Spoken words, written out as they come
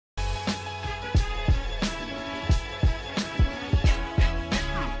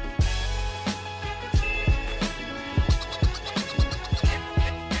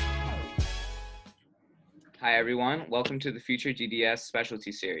everyone. Welcome to the FutureDDS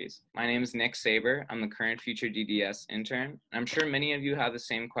Specialty Series. My name is Nick Saber. I'm the current FutureDDS intern. I'm sure many of you have the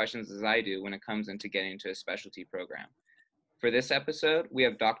same questions as I do when it comes into getting into a specialty program. For this episode, we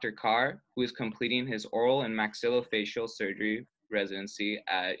have Dr. Carr, who is completing his Oral and Maxillofacial Surgery Residency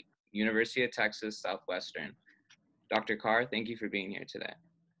at University of Texas Southwestern. Dr. Carr, thank you for being here today.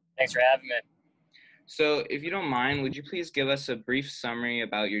 Thanks for having me. So if you don't mind, would you please give us a brief summary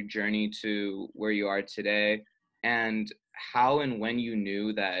about your journey to where you are today and how and when you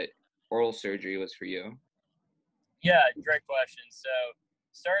knew that oral surgery was for you? Yeah, great question. So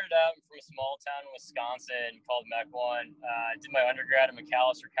started out from a small town in Wisconsin called Mequon. I did my undergrad at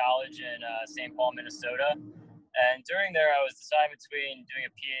McAllister College in St. Paul, Minnesota. And during there, I was deciding between doing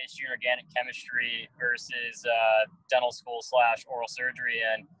a PhD in organic chemistry versus dental school / oral surgery.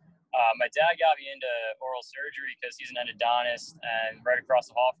 And my dad got me into oral surgery because he's an endodontist, and right across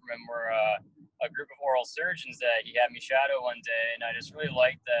the hall from him were a group of oral surgeons that he had me shadow one day. And I just really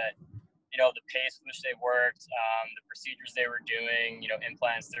liked that, the pace with which they worked, the procedures they were doing,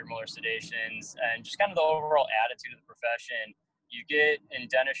 implants, thermal sedations, and just kind of the overall attitude of the profession. You get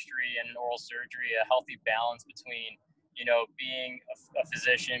in dentistry and in oral surgery a healthy balance between, being a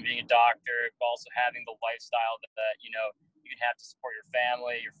physician, being a doctor, but also having the lifestyle that you can have to support your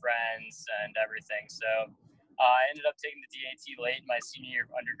family, your friends, and everything. So I ended up taking the DAT late in my senior year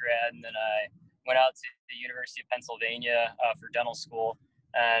of undergrad, and then I went out to the University of Pennsylvania for dental school.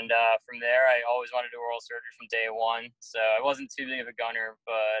 And from there, I always wanted to do oral surgery from day one. So I wasn't too big of a gunner,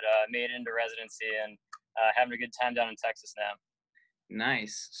 but made it into residency and having a good time down in Texas now.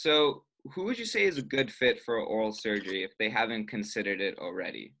 Nice. So who would you say is a good fit for oral surgery if they haven't considered it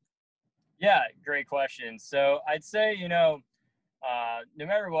already? Yeah, great question. So I'd say, no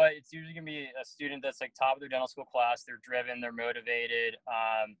matter what, it's usually going to be a student that's like top of their dental school class. They're driven, they're motivated.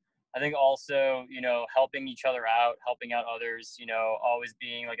 I think also, helping each other out, helping out others, always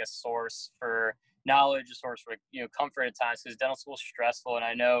being like a source for knowledge, a source for, comfort at times, because dental school is stressful. And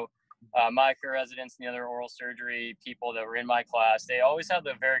I know my co-residents and the other oral surgery people that were in my class, they always have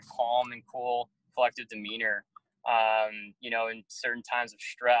the very calm and cool, collective demeanor, in certain times of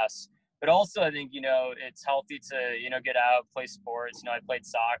stress. But also, I think, it's healthy to, get out, play sports. I played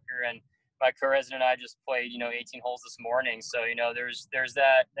soccer, and my co-resident and I just played, 18 holes this morning. So, there's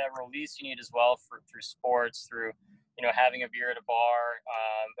that release you need as well through sports, through, having a beer at a bar,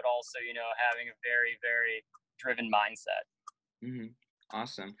 but also, having a very, very driven mindset. Mm-hmm.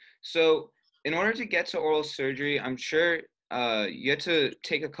 Awesome. So in order to get to oral surgery, I'm sure you had to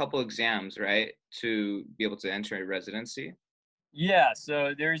take a couple exams, right, to be able to enter a residency? Yeah,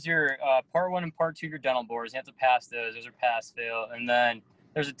 so there's your part 1 and part 2 of your dental boards. You have to pass those. Those are pass, fail. And then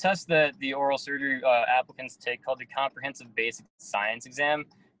there's a test that the oral surgery applicants take called the Comprehensive Basic Science Exam.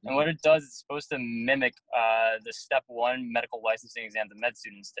 And what it does, it's supposed to mimic the step 1 medical licensing exam that med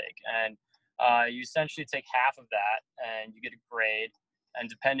students take. And you essentially take half of that and you get a grade. And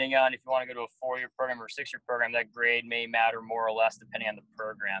depending on if you want to go to a 4-year program or a 6-year program, that grade may matter more or less depending on the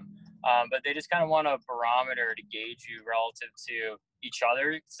program. But they just kind of want a barometer to gauge you relative to each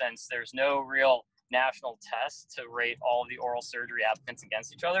other, since there's no real national test to rate all of the oral surgery applicants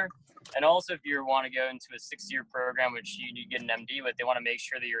against each other. And also, if you want to go into a 6-year program, which you get an MD with, they want to make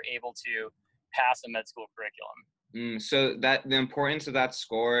sure that you're able to pass a med school curriculum. So that the importance of that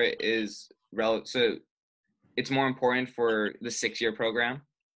score is relative. So it's more important for the 6-year program?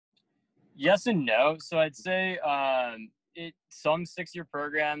 Yes and no. So I'd say some 6-year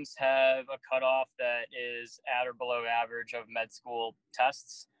programs have a cutoff that is at or below average of med school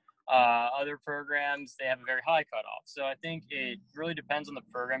tests. Other programs, they have a very high cutoff. So I think it really depends on the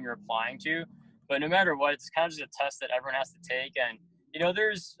program you're applying to. But no matter what, it's kind of just a test that everyone has to take. And,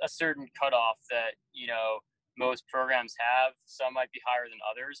 there's a certain cutoff that, most programs have. Some might be higher than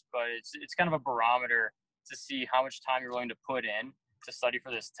others, but it's kind of a barometer to see how much time you're willing to put in to study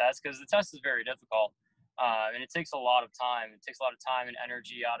for this test, because the test is very difficult. And it takes a lot of time. It takes a lot of time and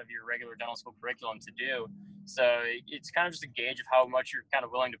energy out of your regular dental school curriculum to do. So it's kind of just a gauge of how much you're kind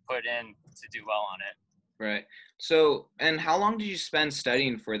of willing to put in to do well on it. Right. So, and how long did you spend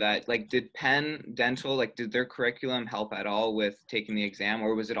studying for that? Like, did Penn Dental, did their curriculum help at all with taking the exam,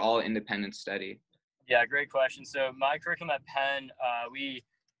 or was it all independent study? Yeah, great question. So my curriculum at Penn, we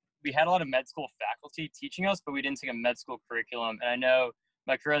had a lot of med school faculty teaching us, but we didn't take a med school curriculum. And I know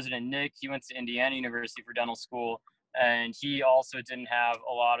my co-resident, Nick, he went to Indiana University for dental school, and he also didn't have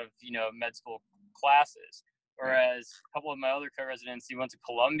a lot of, med school classes. Whereas a couple of my other co-residents, he went to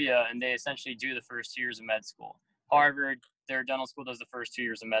Columbia, and they essentially do the first 2 years of med school. Harvard, their dental school does the first 2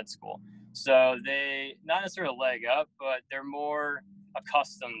 years of med school. So they, not necessarily a leg up, but they're more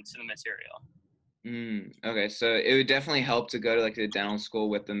accustomed to the material. Okay, so it would definitely help to go to like the dental school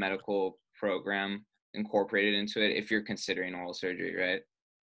with the medical program incorporated into it if you're considering oral surgery, right?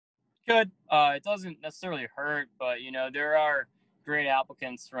 Good. It doesn't necessarily hurt, but there are great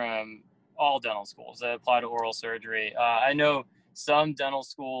applicants from all dental schools that apply to oral surgery. I know some dental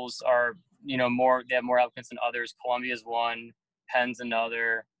schools are, they have more applicants than others. Columbia's one, Penn's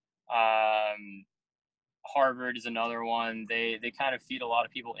another, Harvard is another one. They kind of feed a lot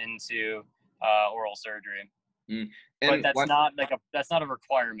of people into oral surgery, Mm. but And what? that's not a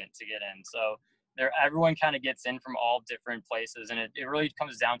requirement to get in. So everyone kind of gets in from all different places, and it really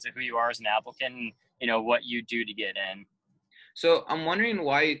comes down to who you are as an applicant and what you do to get in. So I'm wondering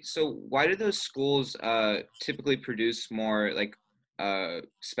why. So why do those schools typically produce more like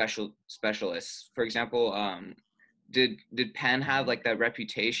specialists? For example, did Penn have like that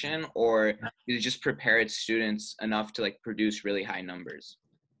reputation, or did it just prepare its students enough to like produce really high numbers?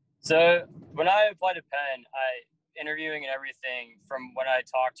 So when I applied to Penn, interviewing and everything, from when I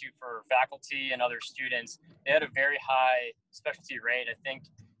talked to for faculty and other students, they had a very high specialty rate. I think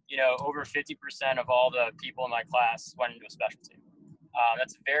over 50% of all the people in my class went into a specialty.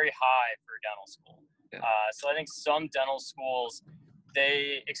 That's very high for a dental school. Yeah. So I think some dental schools,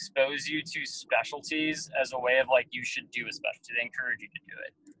 they expose you to specialties as a way of like, you should do a specialty. They encourage you to do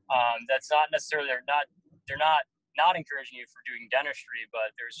it. That's not necessarily, they're not encouraging you for doing dentistry,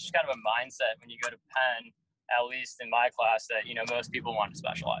 but there's just kind of a mindset when you go to Penn, at least in my class, that most people want to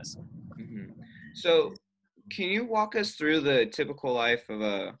specialize. Mm-hmm. So can you walk us through the typical life of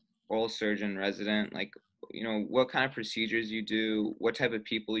a oral surgeon resident? Like, what kind of procedures you do, what type of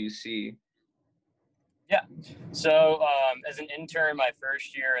people you see? Yeah. So as an intern, my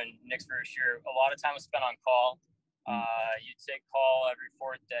first year and Nick's first year, a lot of time was spent on call. You take call every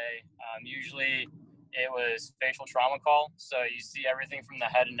fourth day. Usually it was facial trauma call. So you see everything from the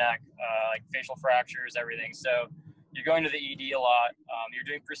head and neck, like facial fractures, everything. So you're going to the ED a lot. You're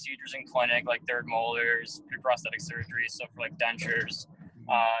doing procedures in clinic, like third molars, pre-prosthetic surgery. So for like dentures,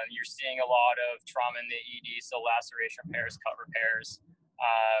 you're seeing a lot of trauma in the ED. So laceration repairs, cut repairs.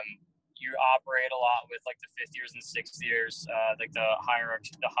 You operate a lot with like the fifth years and sixth years, like the higher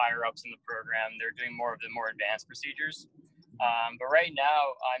ups in the program. They're doing more of the more advanced procedures. But right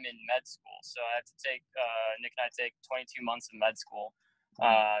now I'm in med school, so I have to take Nick and I take 22 months of med school.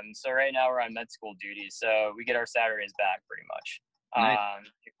 So right now we're on med school duty, so we get our Saturdays back pretty much. Nice.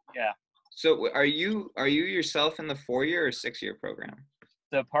 Yeah. So are you yourself in the 4-year or 6-year program?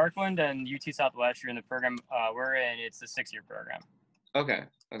 So Parkland and UT Southwestern, the program we're in, it's a 6-year program. Okay.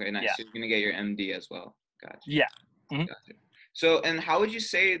 Okay, nice. Yeah. So you're gonna get your MD as well. Gotcha. Yeah. Mm-hmm. Gotcha. So, and how would you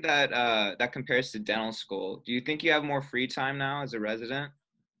say that that compares to dental school? Do you think you have more free time now as a resident?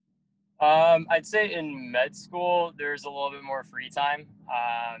 I'd say in med school, there's a little bit more free time.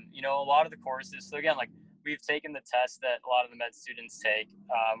 A lot of the courses, so again, like we've taken the test that a lot of the med students take.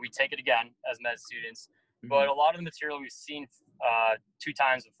 We take it again as med students, but a lot of the material we've seen 2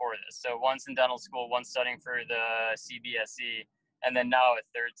 times before this. So once in dental school, once studying for the CBSE, and then now a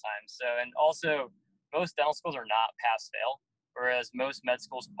 3rd time. So, and also most dental schools are not pass fail, whereas most med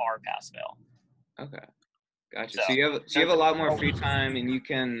schools are pass fail. Okay. Gotcha. So you have a lot more free time and you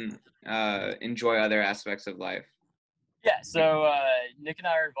can enjoy other aspects of life. Yeah, so Nick and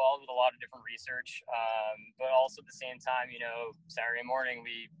I are involved with a lot of different research, but also at the same time, Saturday morning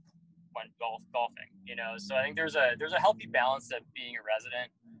we went golfing. So I think there's a healthy balance of being a resident,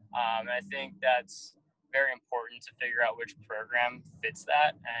 and I think that's very important to figure out which program fits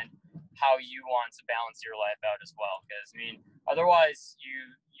that and how you want to balance your life out as well. Because otherwise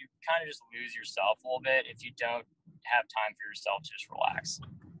you kind of just lose yourself a little bit if you don't have time for yourself to just relax.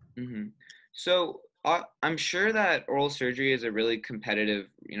 Mm-hmm. So I'm sure that oral surgery is a really competitive,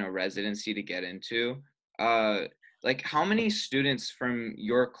 residency to get into. Like how many students from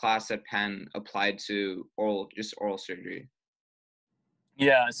your class at Penn applied to oral surgery?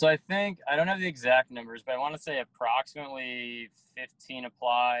 Yeah, so I think, I don't have the exact numbers, but I want to say approximately 15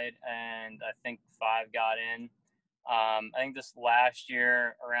 applied and I think 5 got in. I think this last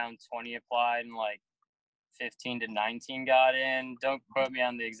year around 20 applied and like 15 to 19 got in. Don't quote me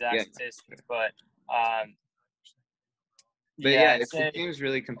on the exact statistics, but yeah, it seems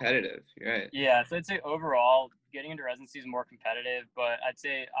really competitive. You're right. Yeah, so I'd say overall getting into residency is more competitive, but I'd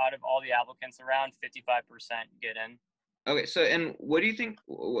say out of all the applicants, around 55% get in. Okay, so and what do you think?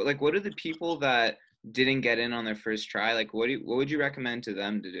 Like, what are the people that didn't get in on their first try? Like, what would you recommend to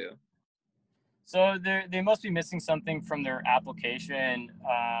them to do? So they must be missing something from their application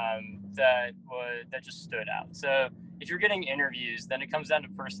that just stood out. So if you're getting interviews, then it comes down to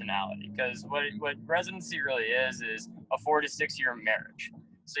personality, because what residency really is a 4 to 6 year marriage.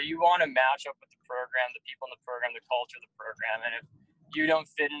 So you want to match up with the program, the people in the program, the culture of the program. And if you don't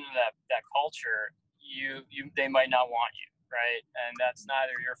fit into that culture, they might not want you, right? And that's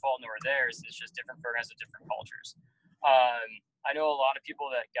neither your fault nor theirs. It's just different programs with different cultures. I know a lot of people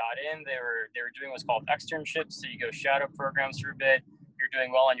that got in, they were doing what's called externships. So you go shadow programs for a bit. You're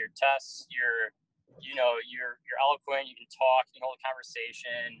doing well on your tests. You're eloquent. You can talk. You can hold a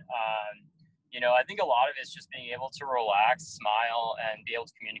conversation. I think a lot of it's just being able to relax, smile, and be able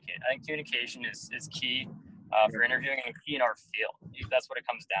to communicate. I think communication is key for interviewing and key in our field. That's what it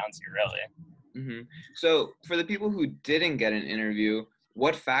comes down to, really. Mm-hmm. So for the people who didn't get an interview,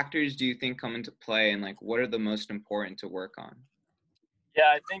 what factors do you think come into play, and like what are the most important to work on?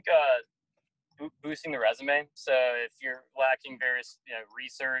 Yeah, I think boosting the resume. So if you're lacking various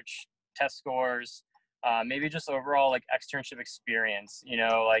research, test scores, maybe just overall like externship experience,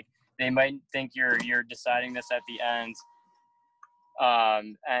 like they might think you're deciding this at the end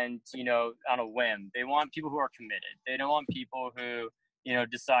and on a whim. They want people who are committed. They don't want people who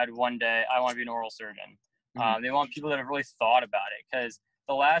decide one day I want to be an oral surgeon. They want people that have really thought about it, because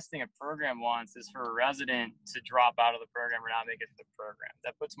the last thing a program wants is for a resident to drop out of the program or not make it to the program.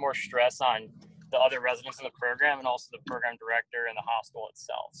 That puts more stress on the other residents in the program and also the program director and the hospital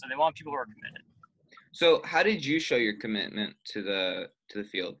itself. So they want people who are committed. So how did you show your commitment to the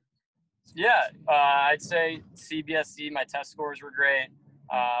field? Yeah, I'd say CBSE, my test scores were great.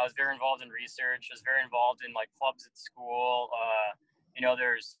 I was very involved in research. I was very involved in like clubs at school.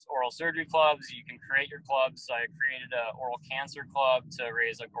 There's oral surgery clubs. You can create your clubs. So I created an oral cancer club to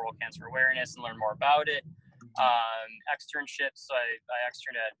raise like oral cancer awareness and learn more about it. Externships. So I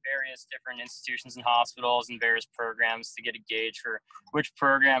externed at various different institutions and hospitals and various programs to get a gauge for which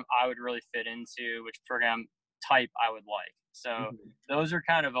program I would really fit into, which program type I would like. So those are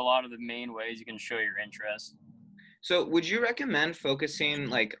kind of a lot of the main ways you can show your interest. So would you recommend focusing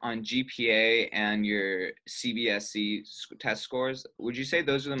like on GPA and your CBSE test scores? Would you say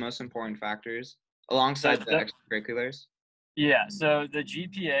those are the most important factors alongside the extracurriculars? Yeah, so the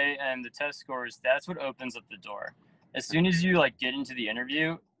GPA and the test scores, that's what opens up the door. As soon as you like get into the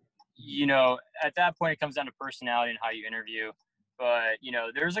interview, at that point it comes down to personality and how you interview. But,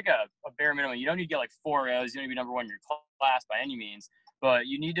 there's like a bare minimum. You don't need to get like 4 O's. You don't need to be number one in your class by any means. But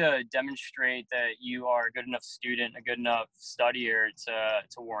you need to demonstrate that you are a good enough student, a good enough studier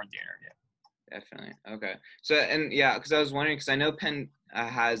to warrant the interview. Definitely. Okay. So, and yeah, because I was wondering, because I know Penn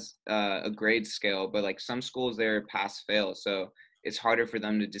has a grade scale, but like some schools they're pass fail. So it's harder for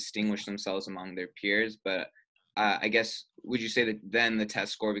them to distinguish themselves among their peers. But I guess, would you say that then the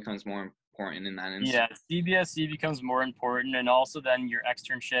test score becomes more important in that instance? Yeah, CBSE becomes more important, and also then your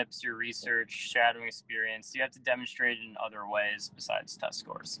externships, your research, shadowing experience. You have to demonstrate it in other ways besides test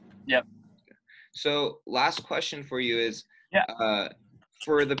scores. Yep. So last question for you is,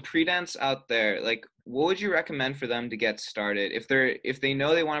 for the pre-dents out there, like what would you recommend for them to get started? If they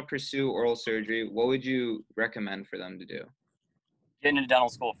know they want to pursue oral surgery, what would you recommend for them to do? Get into dental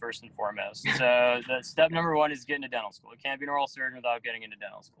school first and foremost. So the step number one is get into dental school. You can't be an oral surgeon without getting into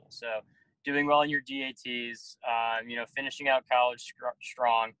dental school. So doing well in your DATs, finishing out college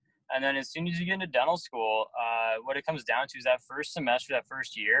strong. And then as soon as you get into dental school, what it comes down to is that first semester, that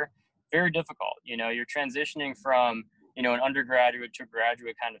first year, very difficult. You're transitioning from, an undergraduate to a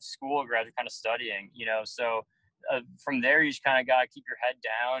graduate kind of school, graduate kind of studying, so from there, you just kind of got to keep your head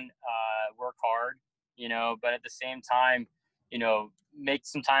down, work hard, but at the same time, make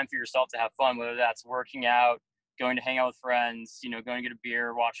some time for yourself to have fun, whether that's working out, going to hang out with friends, going to get a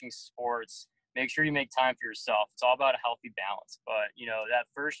beer, watching sports. Make sure you make time for yourself. It's all about a healthy balance. But, that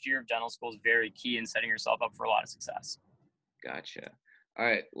first year of dental school is very key in setting yourself up for a lot of success. Gotcha. All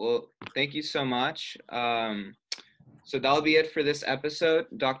right. Well, thank you so much. So that'll be it for this episode.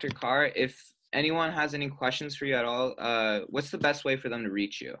 Dr. Carr, if anyone has any questions for you at all, what's the best way for them to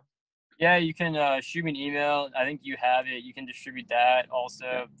reach you? Yeah, you can shoot me an email. I think you have it. You can distribute that.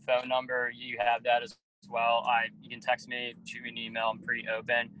 Also, phone number, you have that as well. You can text me, shoot me an email. I'm pretty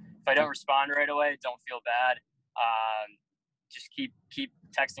open. If I don't respond right away, don't feel bad. Just keep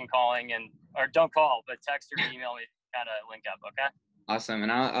texting, calling, or don't call, but text or email me, kind of link up. Okay. Awesome,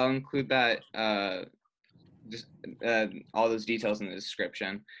 and I'll include that all those details in the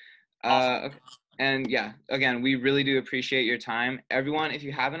description. Awesome. Okay. And yeah, again, we really do appreciate your time. Everyone, if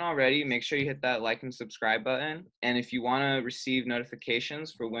you haven't already, make sure you hit that like and subscribe button. And if you want to receive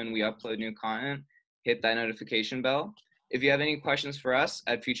notifications for when we upload new content, hit that notification bell. If you have any questions for us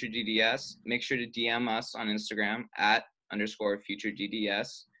at FutureDDS, make sure to DM us on Instagram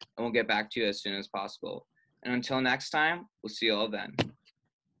 @_FutureDDS, and we'll get back to you as soon as possible. And until next time, we'll see you all then.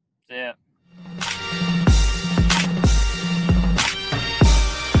 See ya.